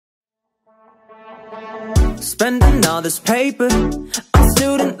Spending all this paper on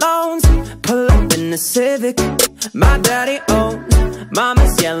student loans. Pull up in the Civic my daddy owns.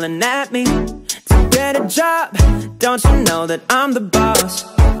 Mama's yelling at me to get a job. Don't you know that I'm the boss?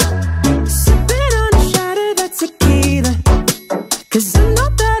 Sipping on a shot of that tequila, 'cause I know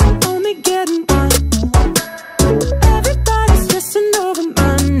that I'm only getting one. Everybody's stressing over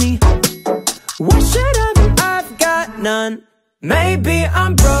money. What should I do? I've got none. Maybe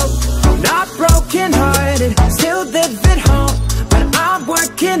I'm broke, not broken hearted. Still live at home, but I'm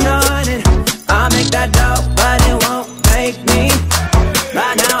working on it. I'll make that dough, but it won't make me.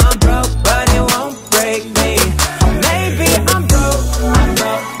 Right now I'm broke, but it won't break me. Maybe I'm broke, I'm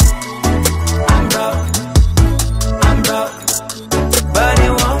broke, I'm broke, I'm broke, but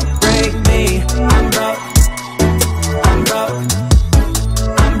it won't break me. I'm broke, I'm broke,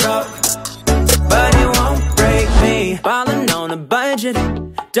 I'm broke, but it won't break me. Falling on a budget,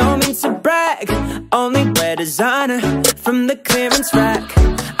 don't mean to brag. Only wear designer from the clearance rack.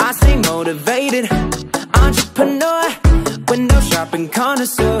 I stay motivated, entrepreneur, window shopping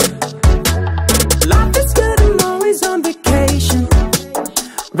connoisseur. Life is good, I'm always on vacation.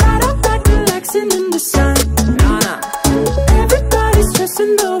 Right out back, relaxing in the sun. Nah, nah. Everybody's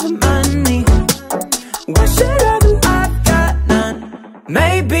stressing over money. What should I do? I've got none.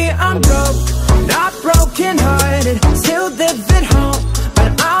 Maybe I'm broke, not broken hearted. Still live at home,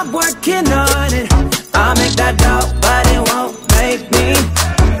 but I'm working on it. I'll make that dough, but it won't make me.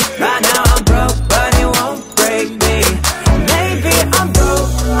 Right now I'm broke, but it won't break me. Maybe I'm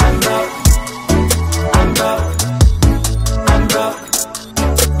broke, I'm broke, I'm broke, I'm broke,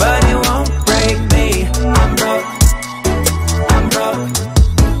 but it won't break me. I'm broke, I'm broke,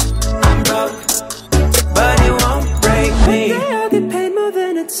 I'm broke, but it won't break me. One day I'll get paid more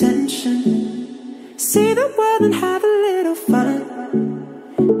than attention. See the world and have a little fun.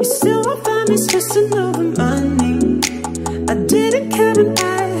 You still won't find me stressing over money. I didn't care when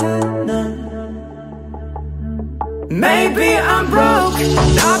I had none. Maybe I'm broke,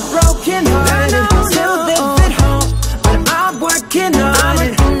 not broken hearted. Still live at home, but I'm working on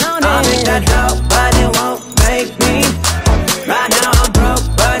it. I'll make that dough, but it won't make me. Right now I'm broke,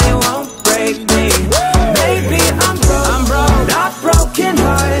 but it won't break me. Maybe I'm broke, not broken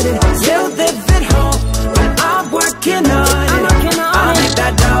hearted. Still live at home, but I'm working on it. I'll make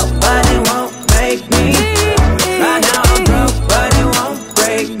that dough, but it won't make me. Right now I'm broke, but it won't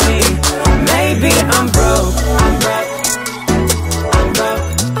break me. Maybe I'm broke, I'm broke, I'm broke,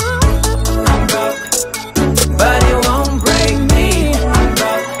 I'm broke, but it won't break me. I'm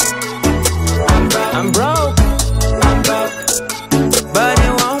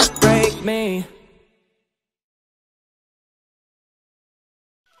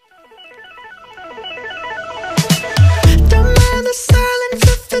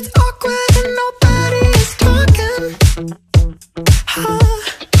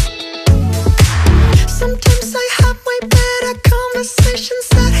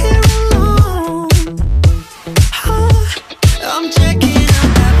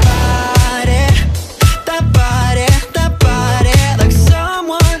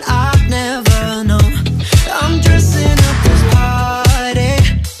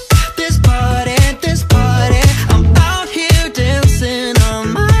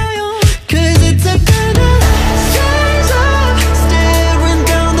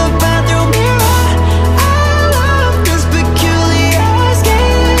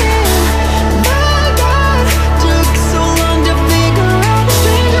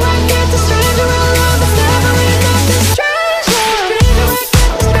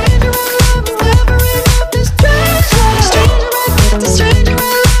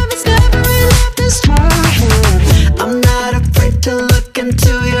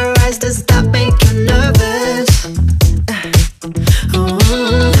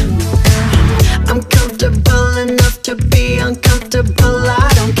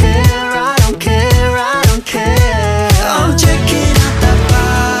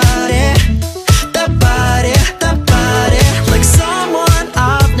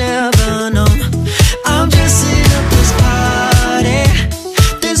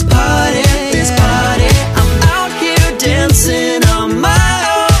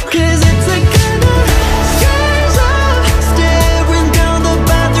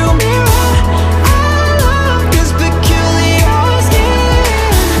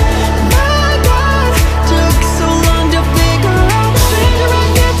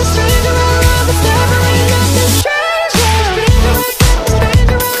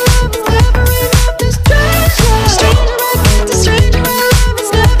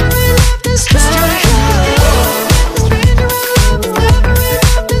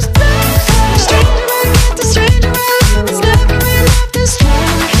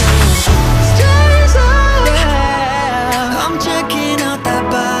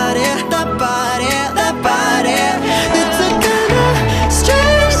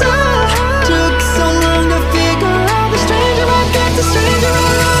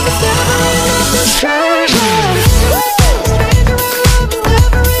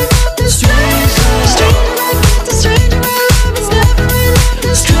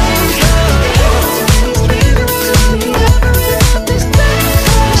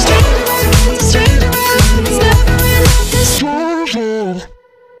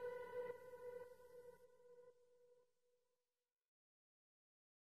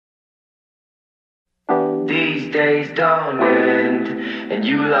These days don't end, and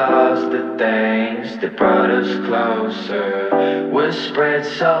you lost the things that brought us closer. We're spread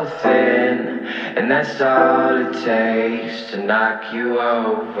so thin, and that's all it takes to knock you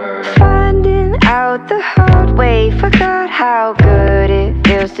over. Finding out the hard way, forgot how good it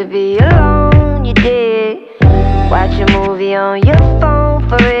feels to be alone. You did. Watch a movie on your phone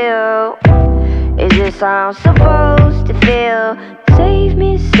for real. Is this how I'm supposed to feel? Save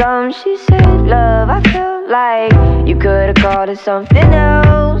me some, she said, love, I felt like you could've called it something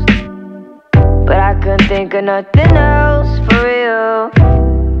else, but I couldn't think of nothing else for real,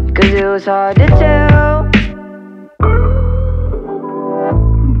 'cause it was hard to tell.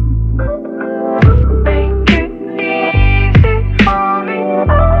 Make it easy for me,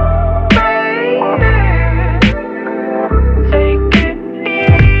 baby. Take it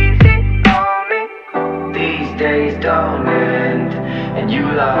easy for me. These days don't end, and you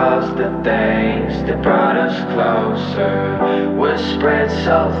lost the things that brought us closer. We're spread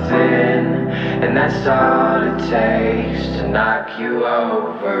so thin, and that's all it takes to knock you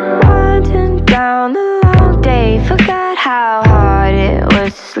over. Winding down the long day, forgot how hard it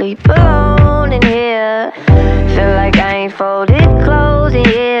was to sleep alone in here. Feel like I ain't folded clothes in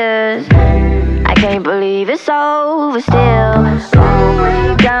years. I can't believe it's over still. Long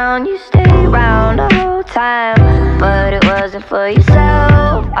way down, you stayed around the whole time, but it wasn't for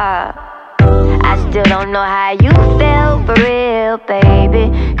yourself. I still don't know how you felt for real, baby,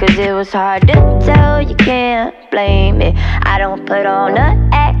 'cause it was hard to tell, you can't blame me. I don't put on an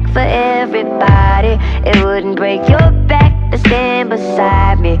act for everybody. It wouldn't break your back to stand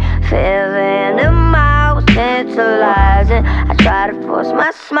beside me. Forever and a mile was tantalizing. I try to force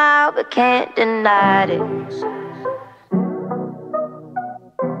my smile but can't deny it.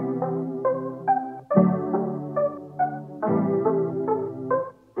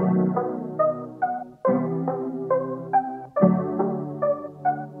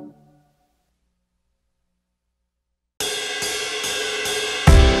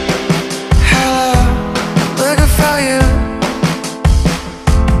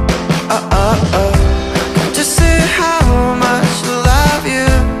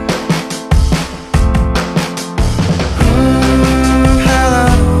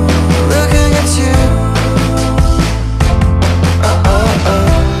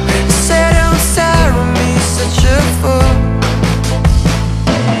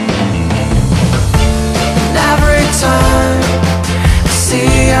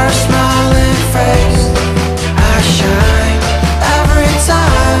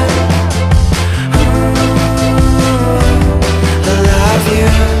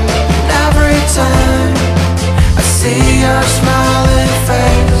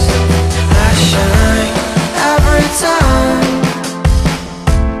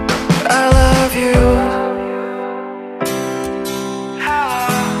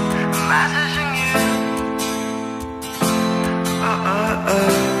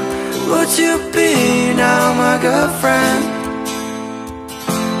 Would you be now my girlfriend?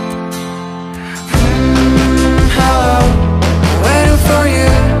 Hello, waiting for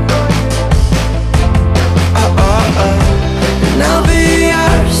you. And I'll be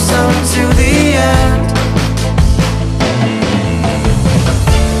yours until the end.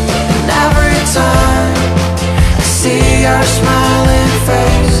 And every time I see your smiling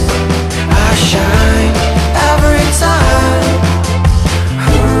face, I shine every time.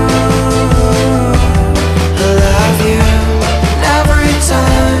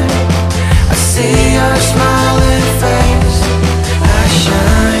 Smiling face, I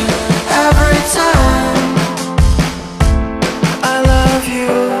shine every time. I love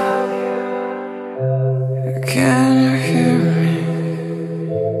you. Can you hear me?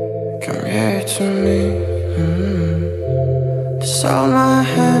 Come here to me. Just hold my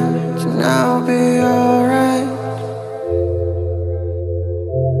hand and I'll be alright.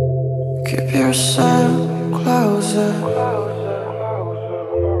 Keep yourself closer,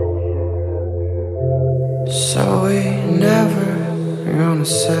 so we never gonna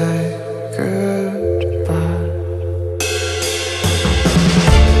say goodbye.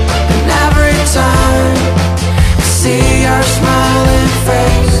 And every time I see your smiling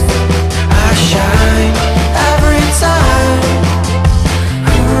face, I shine every time.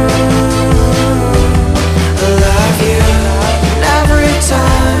 I love you. And every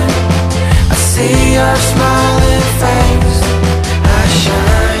time I see your smiling face, I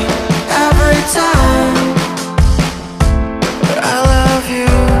shine every time. I love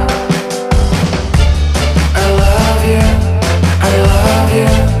you.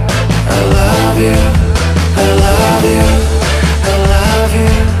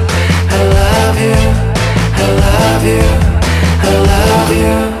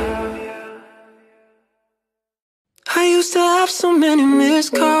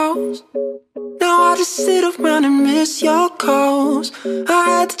 calls. Now I just sit around and miss your calls. I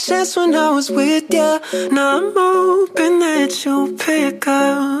had the chance when I was with you. Now I'm hoping that you'll pick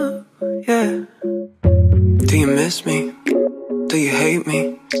up. Yeah. Do you miss me? Do you hate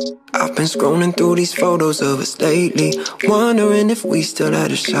me? I've been scrolling through these photos of us lately, wondering if we still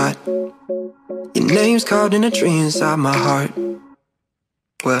had a shot. Your name's carved in a tree inside my heart.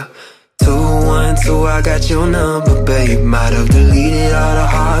 Well, 212, I got your number, babe. Might have deleted all the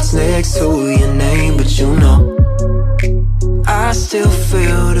hearts next to your name, but you know I still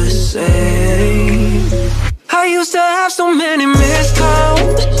feel the same. I used to have so many missed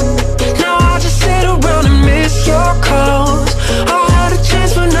calls. Now I just sit around and miss your calls. I had a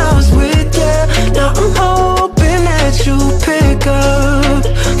chance when I was with you. Now I'm hoping that you pick up.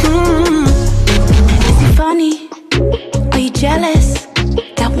 Is it funny? Are you jealous?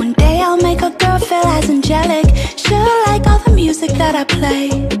 That one day I'll make a girl feel as angelic. She'll like all the music that I play.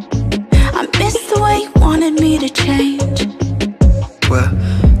 I miss the way you wanted me to change. Well,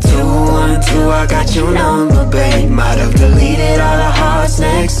 212, I got your number, babe. Might have deleted all the hearts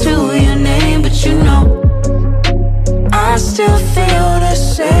next to your name, but you know I still feel the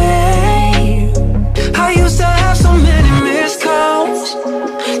same. I used to have so many missed calls.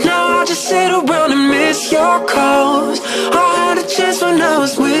 Now I just sit around and miss your calls. I had a chance when I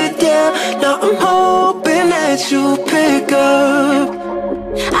was with you. Now I'm hoping that you pick up.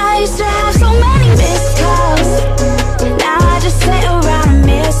 I used to have so many missed calls. Now I just sit around and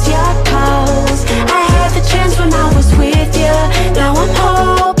miss your calls. I had the chance when I was with you. Now I'm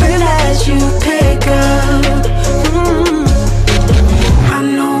hoping that you pick up. I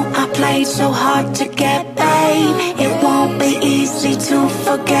know I played so hard to get, babe. It won't be easy to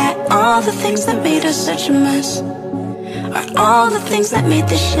forget all the things that made us such a mess, or all the things that made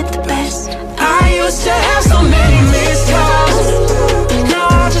this shit the best. I used to have so many missed calls. Now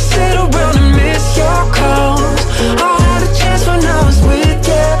I just sit around and miss your calls. I had a chance when I was with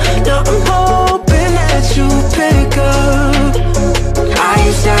you. Now I'm hoping that you pick up. I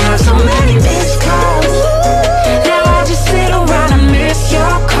used to have so many missed calls. Now I just sit around and miss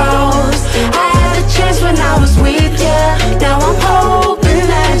your calls. I had a chance when I was with you. Now I'm hoping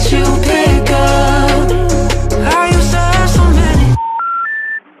that you pick up. I used to have so many.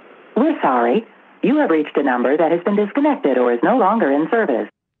 We're sorry. You have reached a number that has been disconnected or is no longer in service.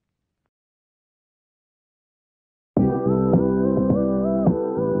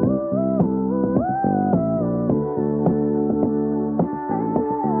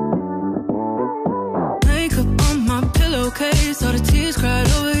 Makeup on my pillowcase, all the tears cried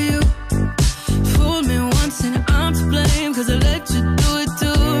over you. Fooled me once and I'm to blame, cause I let you do it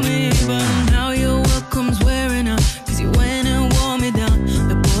to me. But now your welcome's wearing out, cause you went and wore me down.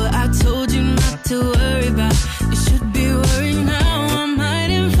 The boy I told you not to worry about, you should be worried now. I'm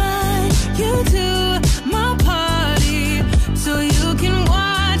hiding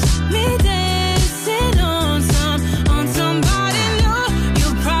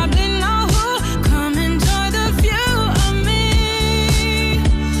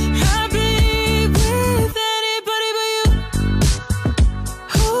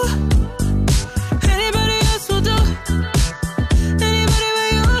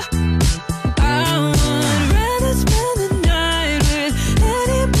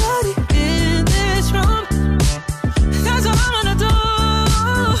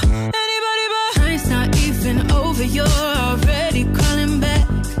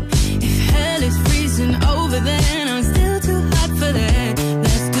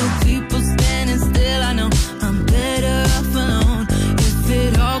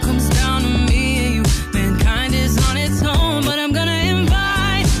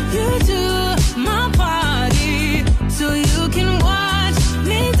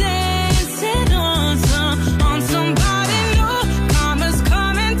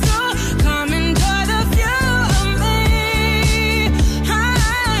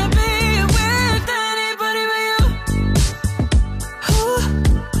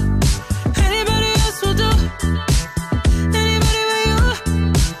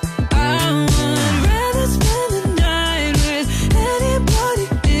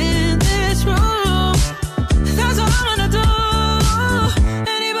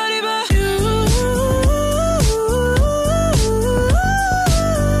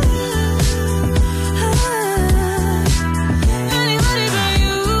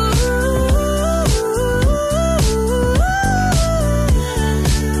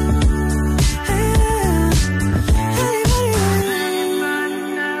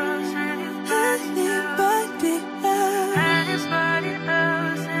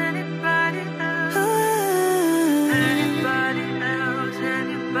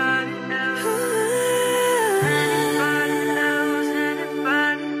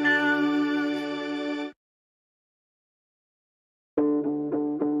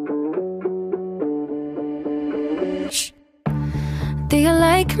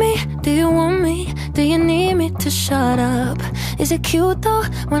like me? Do you want me? Do you need me to shut up? Is it cute though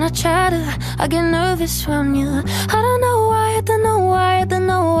when I chatter? I get nervous from you. I don't know why, I don't know why, I don't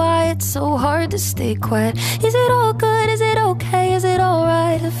know why it's so hard to stay quiet. Is it all good? Is it okay? Is it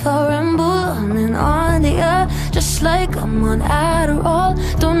alright if I ramble on and on? Yeah, just like I'm on Adderall.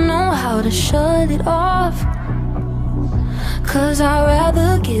 Don't know how to shut it off. Cause I'd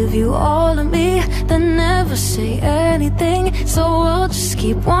rather give you all of me than never say anything. So we'll just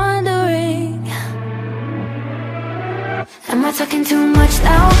keep wondering. Am I talking too much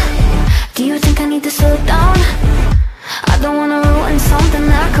now? Do you think I need to slow down? I don't wanna ruin something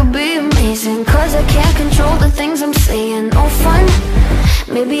that could be amazing. Cause I can't control the things I'm saying. No fun.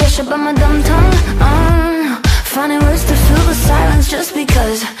 Maybe I should bite my dumb tongue. Finding words to fill the silence just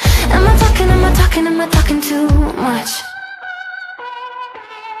because. Am I talking too much?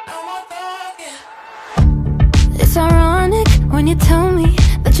 It's ironic when you tell me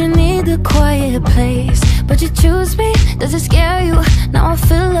that you need a quiet place, but you choose me. Does it scare you? Now I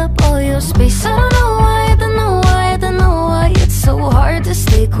fill up all your space. I don't know why, I don't know why, I don't know why it's so hard to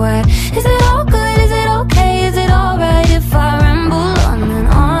stay quiet. Is it all good? Is it okay? Is it alright if I ramble on and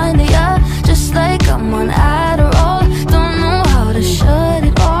on? Yeah, just like I'm on Adderall. Don't know how to shut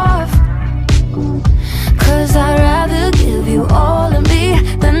it off. Cause I'd rather give you all of me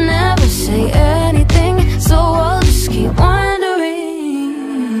than never say anything. So I'll just keep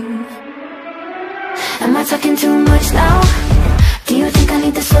wondering. Am I talking too much now? Do you think I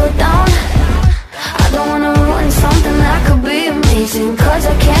need to slow down? I don't wanna ruin something that could be amazing. Cause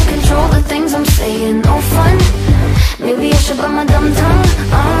I can't control the things I'm saying. No fun. Maybe I should bite my dumb tongue.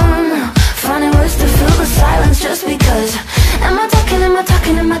 Finding words to fill the silence just because. Am I talking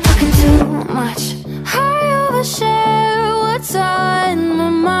too much? I overshare what's on my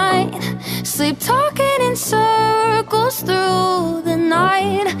mind. Sleep talking in circles through the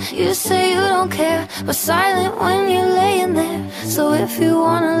night. You say you don't care, but silent when you're laying there. So if you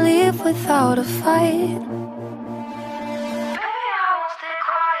wanna leave without a fight, baby, I won't stay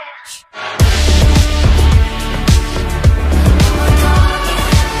quiet.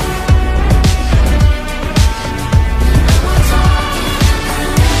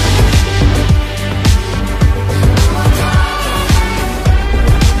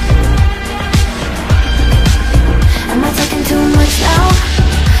 Am I talking too much now?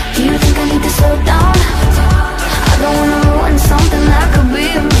 Do you think I need to slow down? I don't wanna ruin something that could be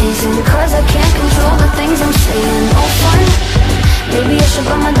amazing. Cause I can't control the things I'm saying. No fun. Maybe I should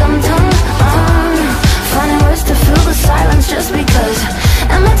bite my dumb tongue. Finding words to fill the silence just because.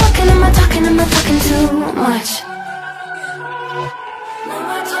 Am I talking too much? No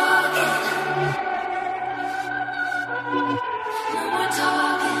more talking. No more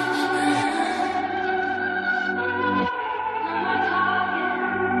talking.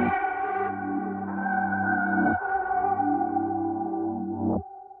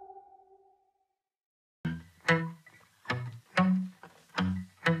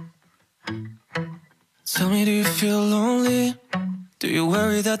 Tell me, do you feel lonely? Do you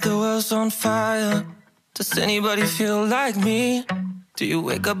worry that the world's on fire? Does anybody feel like me? Do you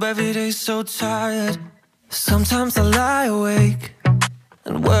wake up every day so tired? Sometimes I lie awake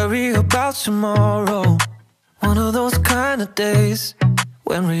and worry about tomorrow. One of those kind of days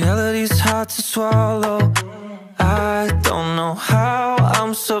when reality's hard to swallow. I don't know how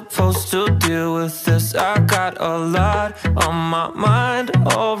I'm supposed to deal with this. I got a lot on my mind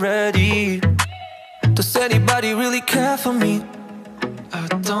already. Does anybody really care for me? I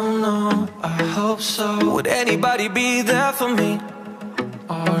don't know, I hope so. Would anybody be there for me?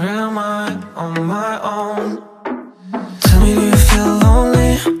 Or am I on my own? Tell me, do you feel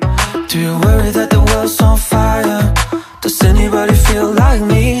lonely? Do you worry that the world's on fire? Does anybody feel like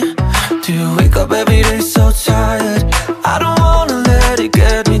me? Do you wake up every day so tired? I don't wanna let it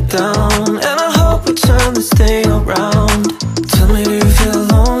get me down, and I hope we turn this thing around. Tell me, do you feel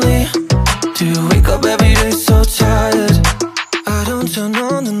lonely? Do you wake up every day so tired? I don't turn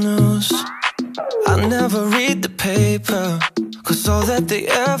on the news, I never read the paper, cause all that they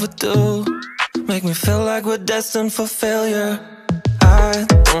ever do make me feel like we're destined for failure. I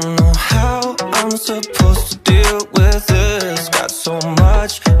don't know how I'm supposed to deal with this. Got so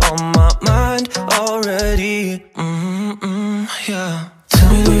much on my mind already. Yeah. Tell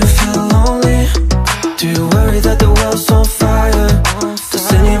me, do you feel lonely? Do you worry that the world's on fire? Does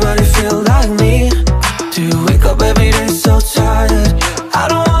anybody feel like me? Do you wake up every day so tired? I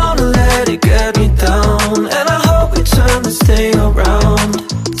don't wanna let it get me down, and I hope we turn this thing around.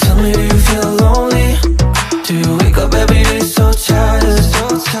 Tell me, do you feel lonely? Do you wake up every day so tired? So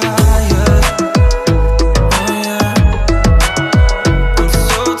tired. Oh yeah, I'm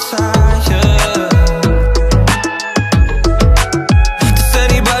so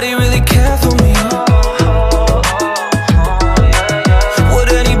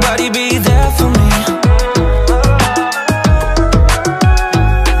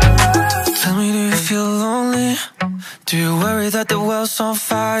on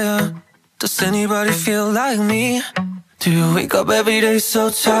fire. Does anybody feel like me? Do you wake up every day so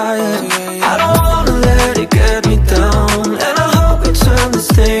tired? I don't wanna let it get me down, and I hope you turn this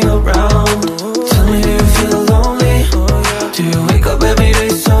thing around. Tell me, do you feel lonely? Do you wake up every day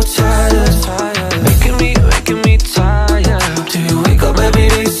so tired? Making me tired. Do you wake up every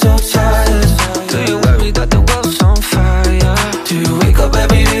day so tired? Do you worry that the world's on fire? Do you wake up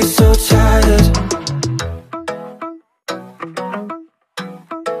every day so tired?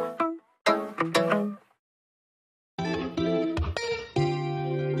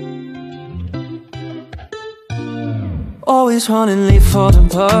 Always running late for the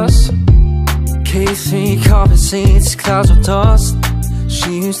bus. K3 carpet seats, clouds of dust.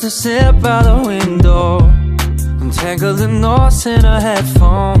 She used to sit by the window, untangled the knots in her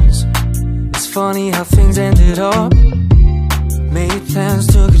headphones. It's funny how things ended up. Made plans,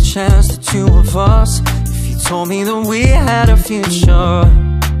 took a chance, the two of us. If you told me that we had a future,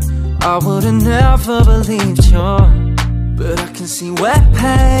 I would've never believed you. But I can see wet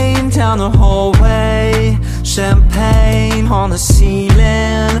paint down the hallway, champagne on the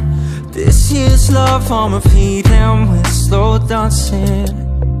ceiling. This year's love on repeat and we're slow dancing.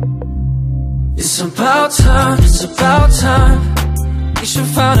 It's about time, it's about time. We should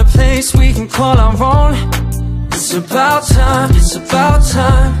find a place we can call our own. It's about time, it's about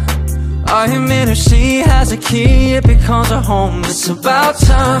time. I admit if she has a key, it becomes a home. It's about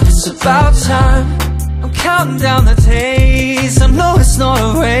time, it's about time. I'm counting down the days. I know it's not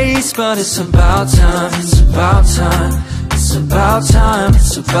a race, but it's about time, it's about time. It's about time,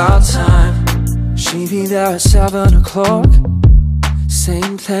 it's about time. She'd be there at 7 o'clock.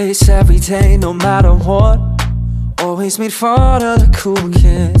 Same place every day, no matter what. Always made fun of the cool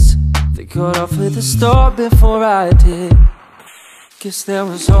kids. They got off with a start before I did. Guess there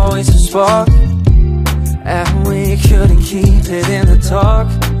was always a spark, and we couldn't keep it in the dark.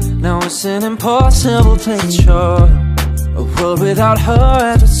 Now it's an impossible picture, a world without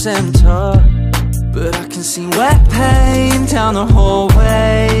her at the center. But I can see wet paint down the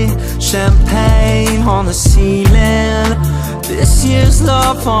hallway, champagne on the ceiling. This year's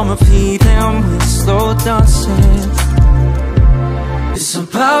love on repeat and we're slow dancing. It's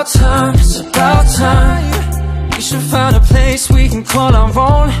about time, it's about time. We should find a place we can call our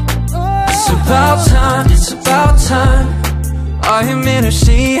own. It's about time, it's about time. I admit if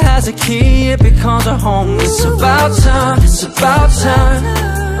she has a key, it becomes a home. It's about time, it's about time.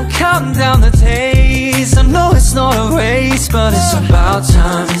 I'm counting down the days. I know it's not a race, but it's about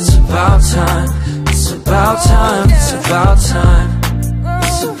time, it's about time. It's about time, it's about time.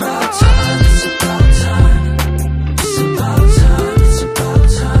 It's about time, it's about time. It's about time, it's about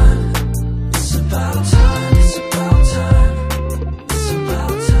time. It's about time, it's about time. It's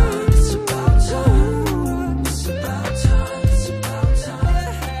about time, it's about time. It's about time, it's about time. It's about time, it's about time.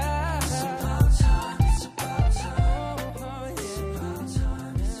 It's about time, it's about time. It's about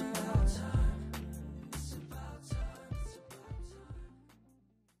time, it's about time.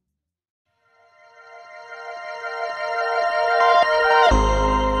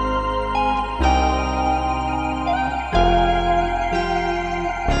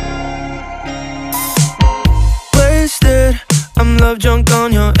 Wasted, I'm love drunk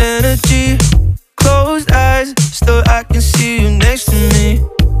on your energy. Closed eyes, still I can see you next to me.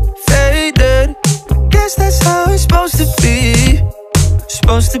 Faded, guess that's how it's supposed to be.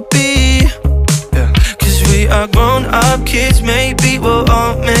 Supposed to be, yeah. Cause we are grown up kids, maybe we're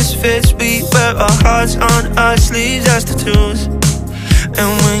all misfits. We wear our hearts on our sleeves as tattoos.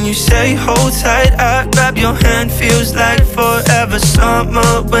 And when you say hold tight, I grab your hand. Feels like forever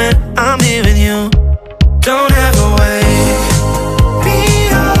summer when I'm here with you. Don't ever wake me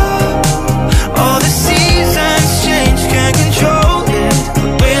up. All the seasons change, can't control it.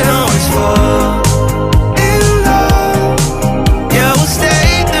 We'll always fall in love. Yeah, we'll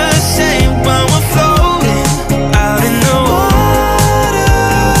stay the same when we're floating out in the water.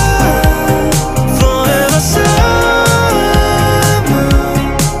 Forever summer,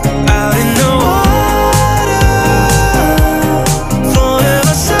 out in the water.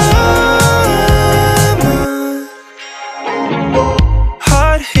 Forever summer.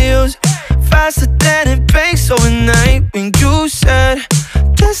 Heart heals faster than it breaks overnight. When you said,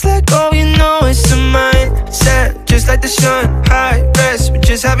 just let go, you know it's a mindset. Just like the sun, high rest, we're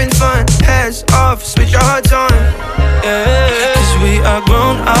just having fun. Heads off, switch our hearts on, yeah. Cause we are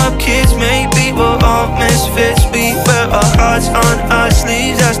grown up kids, maybe we're all misfits. We wear our hearts on our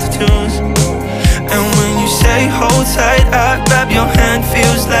sleeves as tattoos. And when you say hold tight, I grab your hand.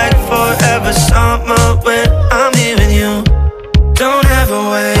 Feels like forever summer when I'm here with you. Don't ever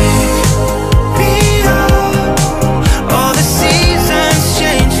wake me up. All the seasons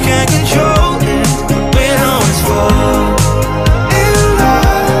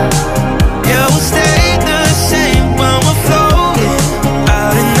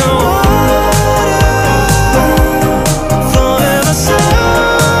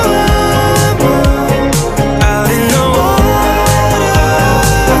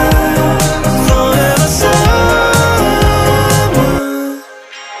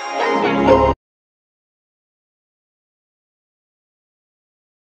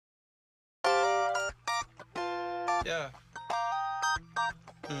Yeah.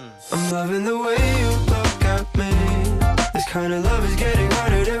 I'm loving the way you look at me. This kind of love is getting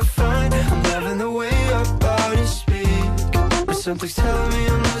harder to find. I'm loving the way your body speaks, but something's telling me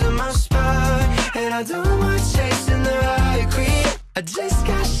I'm losing my spot. And I don't mind chasing the high creep. I just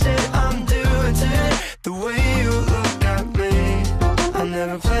got shit I'm doing to it. The way you look at me, I'll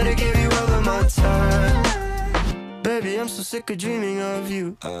never plan to give you all of my time. Baby, I'm so sick of dreaming of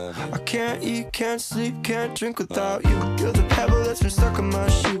you. I can't eat, can't sleep, can't drink without you. You're the pebble that's been stuck in my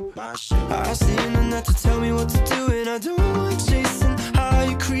shoe. I asked the internet to tell me what to do, and I don't want chasing how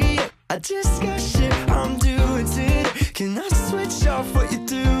you create. I just got shit I'm doing today. Can I switch off what you're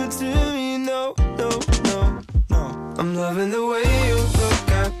doing to me? No, no, no, no. I'm loving the way you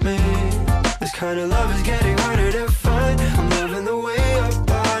look at me. This kind of love is getting harder to find. I'm loving the way your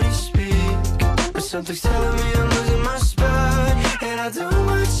body speaks, but something's telling me I'm losing my spot. And I don't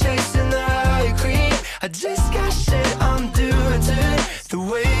mind chasing the high creep. I just got shit I'm doing today. The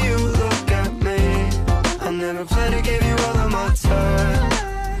way you look at me, I'll never plan to give you all of my time.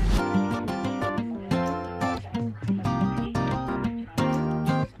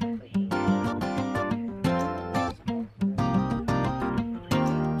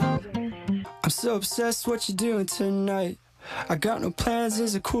 I'm so obsessed what you're doing tonight. I got no plans,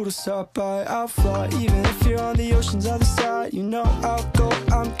 is it cool to stop by? I'll fly, even if you're on the ocean's other side. You know I'll go,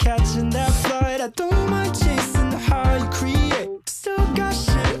 I'm catching that flight. I don't mind chasing the high you create. Still got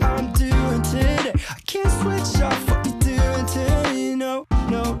shit I'm doing today. I can't switch off what you're doing today. No,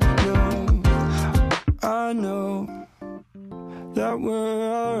 no, no. I know that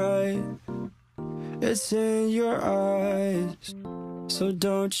we're alright. It's in your eyes, so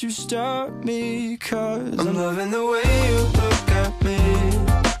don't you stop me, cause I'm loving the way you look at me.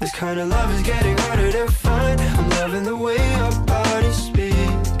 This kind of love is getting harder to find. I'm loving the way your body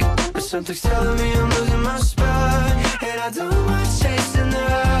speaks, but something's telling me I'm losing my spot. And I don't mind chasing the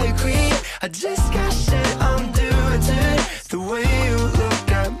high creep. I just got shit I'm doing today. The way you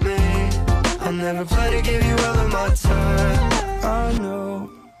look at me, I'll never plan to give you all of my time. I know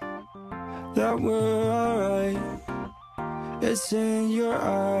that we're alright. It's in your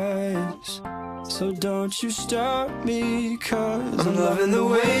eyes, so don't you stop me, cause I'm loving the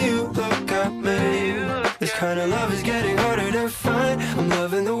way you look at me. This kind of love is getting harder to find. I'm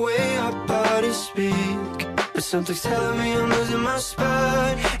loving the way our bodies speak, but something's telling me I'm losing my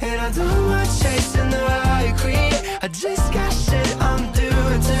spot. And I don't mind chasing the high creep. I just got shit I'm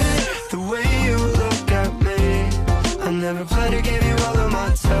doing today. The way you look at me, I'll never plan to give you all of my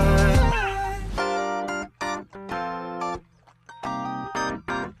time.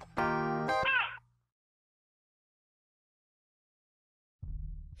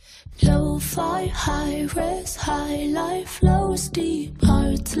 Lo-fi, high-res, high life, lows deep,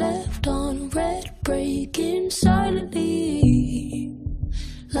 hearts left on red, breaking silently,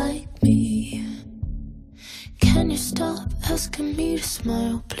 like me. Can you stop asking me to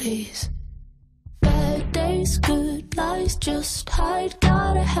smile, please? Bad days, good lies, just hide.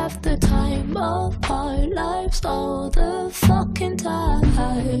 Gotta have the time of our lives all the fucking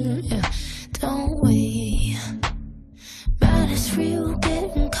time, yeah, don't we? Man, it's real,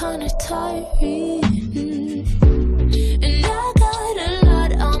 getting kinda tired. And I got a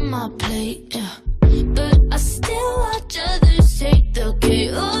lot on my plate, yeah, but I still watch others take the cake.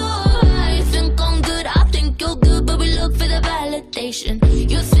 Oh, I think I'm good, I think you're good, but we look for the validation.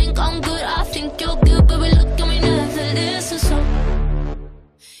 You think I'm good, I think you're good, but we look and we never listen. So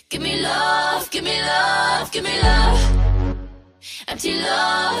give me love, give me love, give me love. Empty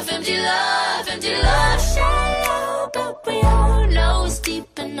love, empty love, empty love. Shallow, but we all know it's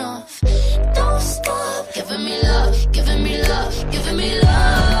deep enough. Don't stop giving me love, giving me love, giving me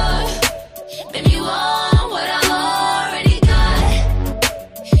love. Baby, you want what I already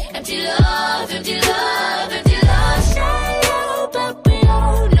got. Empty love, empty love, empty love. Shallow, but we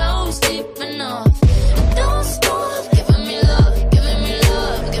all know it's deep enough. Don't stop giving me love, giving me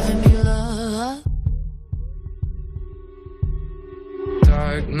love, giving me love.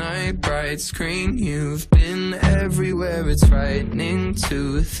 Dark night, bright screen, you've been everywhere. It's frightening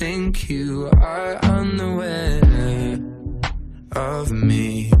to think you are unaware of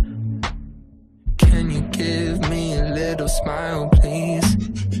me. Can you give me a little smile, please?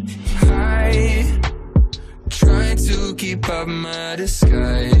 I try to keep up my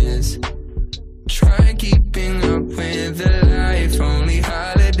disguise, try keeping up with the life. Only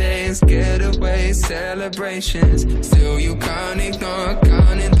holidays, getaways, celebrations. Still you can't ignore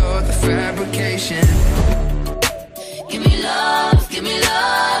the fabrication. Give me love, give me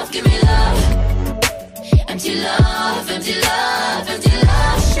love, give me love. Empty love, empty love, empty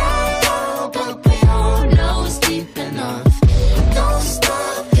love. Shallow, but we all know it's deep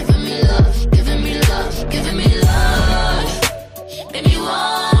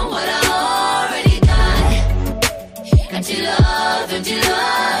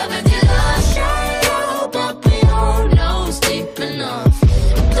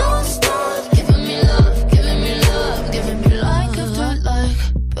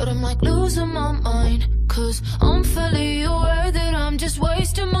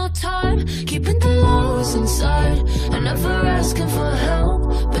wasting my time, keeping the lows inside, and never asking for help.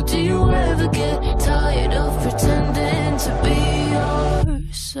 But do you ever get tired of pretending to be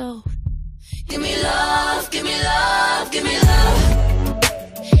yourself? Give me love, give me love, give me love.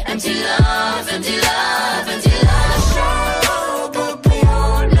 Empty love, empty love, empty love. Shallow, but we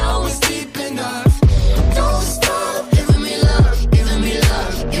all know it's deep enough. Don't stop giving me love, giving me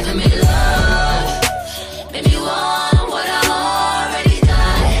love, giving me love. Maybe want what I already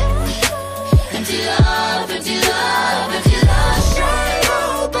got. Empty love, empty love, empty love.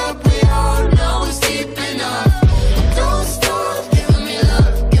 Shallow, but we all know it's deep enough. Don't stop giving me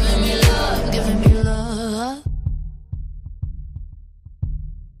love, giving me love, giving me love.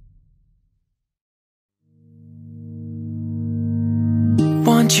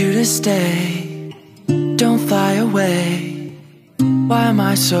 Want you to stay, don't fly away. Why am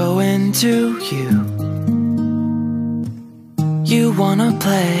I so into you? You wanna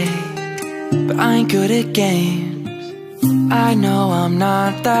play, but I ain't good at games. I know I'm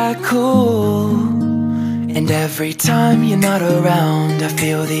not that cool. And every time you're not around, I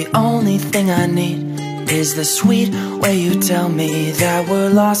feel the only thing I need is the sweet way you tell me that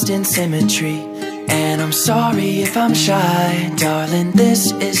we're lost in symmetry. And I'm sorry if I'm shy, darling,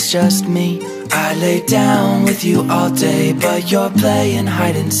 this is just me. I lay down with you all day, but you're playing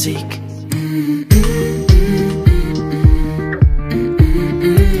hide and seek.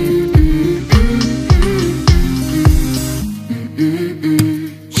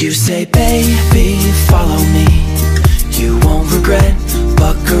 You say, baby, follow me. You won't regret,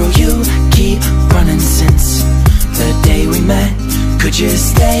 but girl, you keep running since the day we met. Could you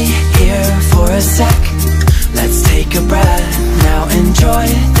stay here for a sec? Let's take a breath. Now enjoy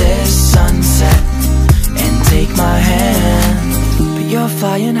this sunset and take my hand. But you're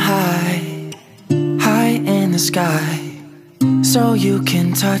flying high, high in the sky, so you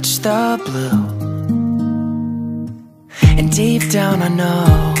can touch the blue. And deep down I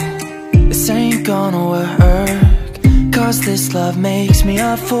know this ain't gonna work, 'cause this love makes me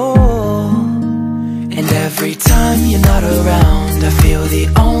a fool. And every time you're not around, I feel the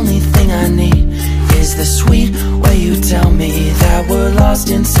only thing I need is the sweet way you tell me that we're lost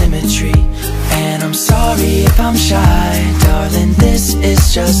in symmetry. And I'm sorry if I'm shy, darling, this is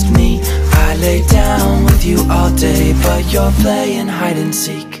just me. I lay down with you all day, but you're playing hide and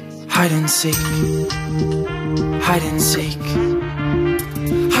seek. Hide and seek. Hide and seek.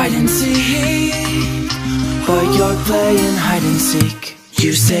 Hide and seek. But you're playing hide and seek.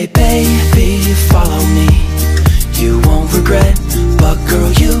 You say, baby, follow me. You won't regret, but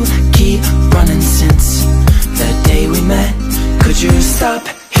girl, you keep running since the day we met. Could you stop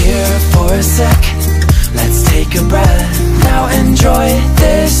here for a sec? Let's take a breath. Now enjoy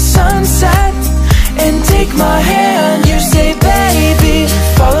this sunset and take my hand. You say, baby,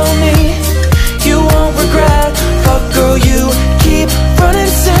 follow me. You won't regret, but girl, you keep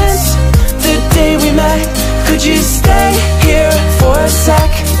running since the day we met. Could you stay here for a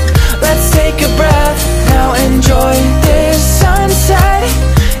sec? Let's take a breath. Now enjoy this sunset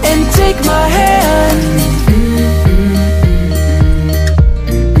and take my hand.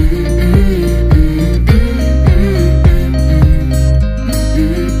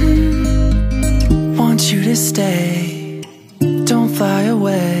 Want you to stay, don't fly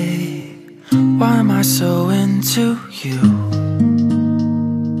away. Why am I so into you?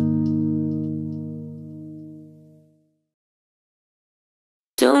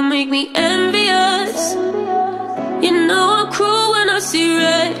 Don't make me envious. You know I'm cruel when I see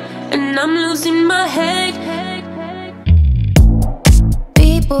red, and I'm losing my head.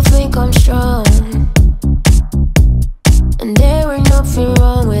 People think I'm strong, and there ain't nothing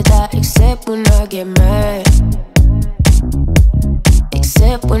wrong with that, except when I get mad,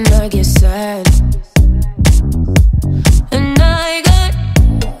 except when I get sad. And I got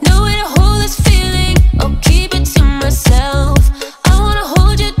nowhere to hold this feeling. I'll keep it to myself. I wanna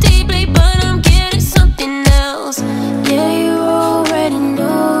hold you deeply, but I'm getting something else. Yeah, you already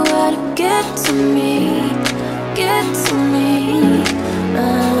know how to get to me, get to me.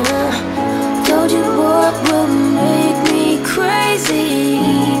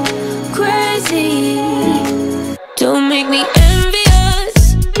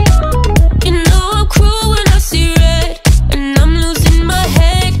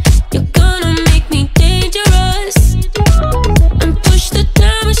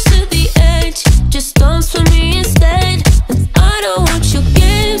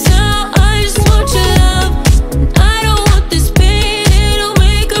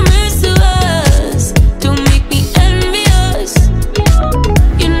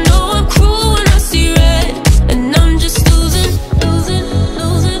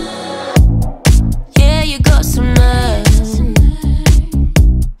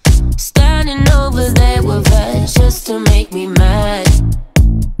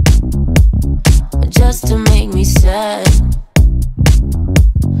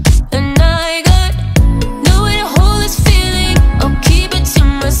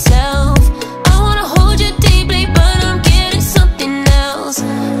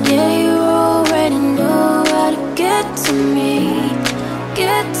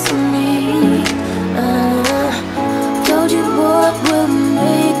 guessing me. Told you what will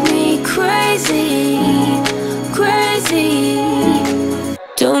make me crazy, crazy.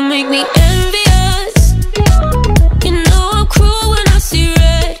 Don't make me envious. You know I'm cruel when I see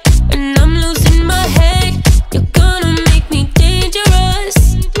red, and I'm losing my head. You're gonna make me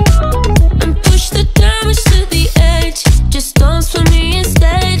dangerous and push the damage to the edge. Just dance for me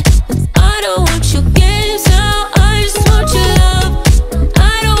instead. I don't want your games now, I just want your love.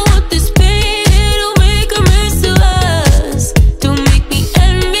 I don't want this pain, it'll make a mess of us. Don't make me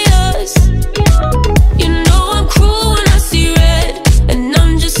envious. You know I'm cruel when I see red, and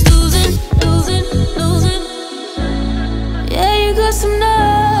I'm just losing, losing, losing. Yeah, you got some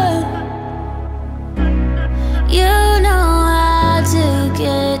nerve. You know how to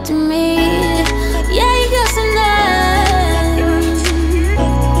get to me. Yeah, you got some nerve.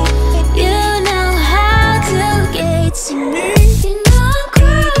 You know how to get to me. You know I'm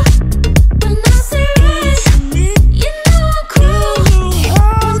cruel when I say red. You know I'm cruel when I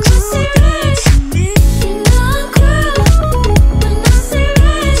say red. You know I'm cruel when I say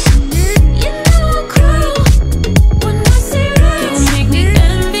red. You know I'm cruel when I say red. Don't make me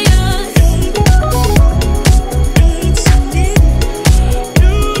envious.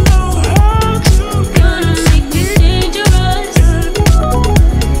 Gonna make me dangerous.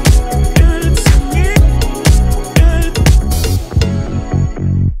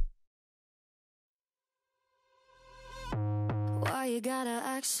 Why you gotta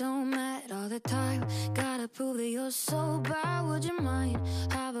act so mad all the time? Gotta prove that you're so bad. Would you mind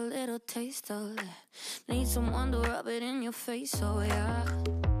have a little taste of that? Need someone to rub it in your face, oh yeah.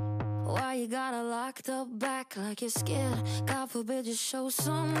 Why you gotta lock the back like you're scared? God forbid you show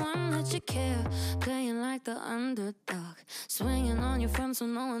someone that you care. Playing like the underdog, swinging on your friends so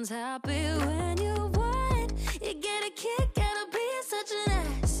no one's happy. When you win, you get a kick out of being such an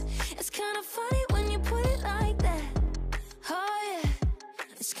ass. It's kinda funny when you put it like that. Oh yeah,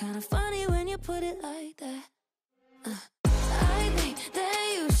 it's kinda funny when you put it like that. I think that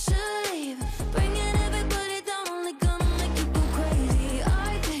you should leave. Bringing everybody down only gonna make you go crazy.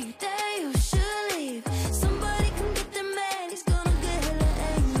 I think that you should leave. Somebody come get them mad, he's gonna get hella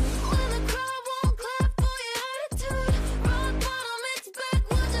angry. When the crowd won't clap for your attitude, rock bottom, it's back,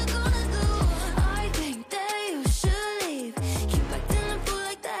 what you gonna do? I think that you should leave. Keep acting a fool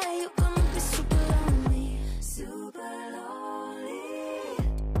like that, you're gonna be super lonely, super lonely.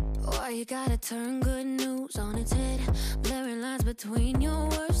 Why you gotta turn good news on its head? Blurring lines between your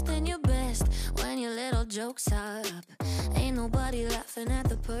worst and your best. When your little jokes are up, ain't nobody laughing at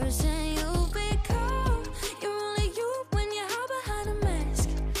the person